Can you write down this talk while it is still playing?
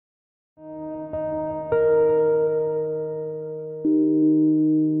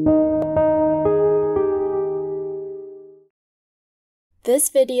This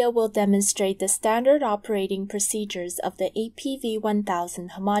video will demonstrate the standard operating procedures of the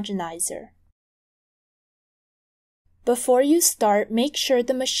APV-1000 homogenizer. Before you start, make sure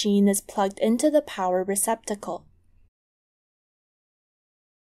the machine is plugged into the power receptacle.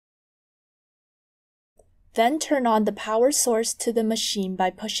 Then turn on the power source to the machine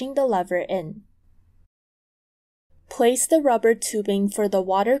by pushing the lever in. Place the rubber tubing for the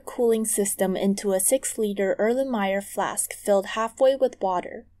water cooling system into a 6-liter Erlenmeyer flask filled halfway with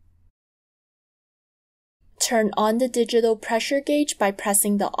water. Turn on the digital pressure gauge by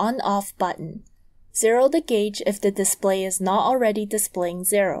pressing the on-off button. Zero the gauge if the display is not already displaying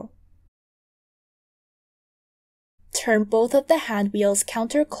 0. Turn both of the hand wheels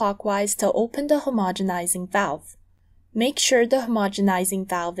counterclockwise to open the homogenizing valve. Make sure the homogenizing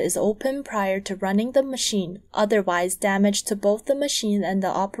valve is open prior to running the machine, otherwise damage to both the machine and the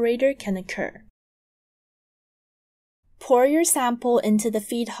operator can occur. Pour your sample into the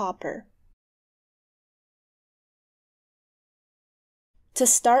feed hopper. To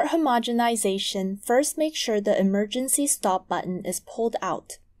start homogenization, first make sure the emergency stop button is pulled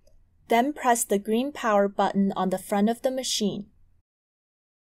out. Then press the green power button on the front of the machine.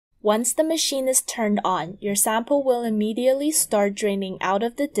 Once the machine is turned on, your sample will immediately start draining out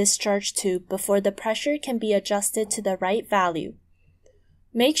of the discharge tube before the pressure can be adjusted to the right value.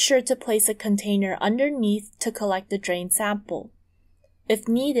 Make sure to place a container underneath to collect the drained sample. If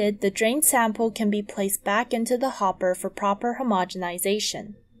needed, the drained sample can be placed back into the hopper for proper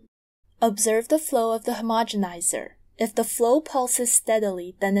homogenization. Observe the flow of the homogenizer. If the flow pulses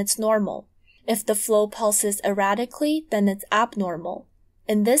steadily, then it's normal. If the flow pulses erratically, then it's abnormal.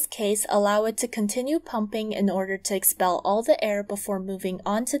 In this case, allow it to continue pumping in order to expel all the air before moving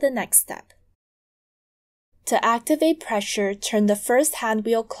on to the next step. To activate pressure, turn the first hand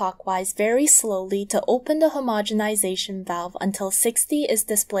wheel clockwise very slowly to open the homogenization valve until 60 is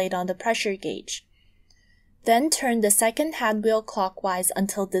displayed on the pressure gauge. Then turn the second hand wheel clockwise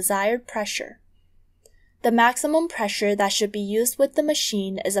until desired pressure. The maximum pressure that should be used with the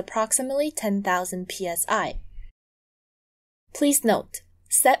machine is approximately 10,000 psi. Please note,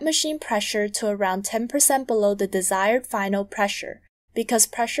 set machine pressure to around 10% below the desired final pressure, because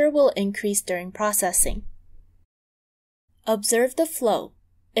pressure will increase during processing. Observe the flow.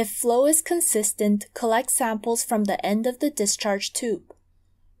 If flow is consistent, collect samples from the end of the discharge tube.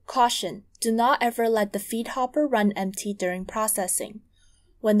 Caution: do not ever let the feed hopper run empty during processing.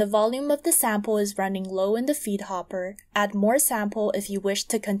 When the volume of the sample is running low in the feed hopper, add more sample if you wish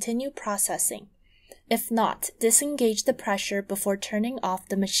to continue processing. If not, disengage the pressure before turning off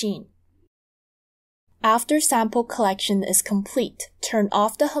the machine. After sample collection is complete, turn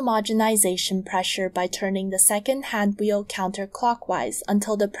off the homogenization pressure by turning the second hand wheel counterclockwise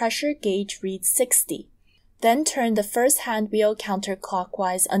until the pressure gauge reads 60. Then turn the first hand wheel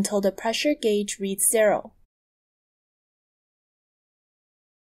counterclockwise until the pressure gauge reads 0.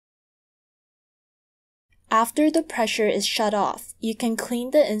 After the pressure is shut off, you can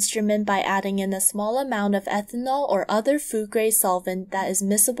clean the instrument by adding in a small amount of ethanol or other food-grade solvent that is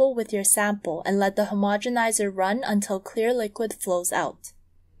miscible with your sample and let the homogenizer run until clear liquid flows out.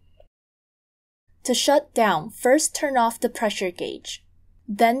 To shut down, first turn off the pressure gauge,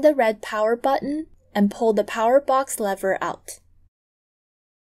 then the red power button, and pull the power box lever out.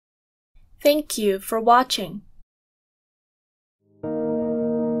 Thank you for watching.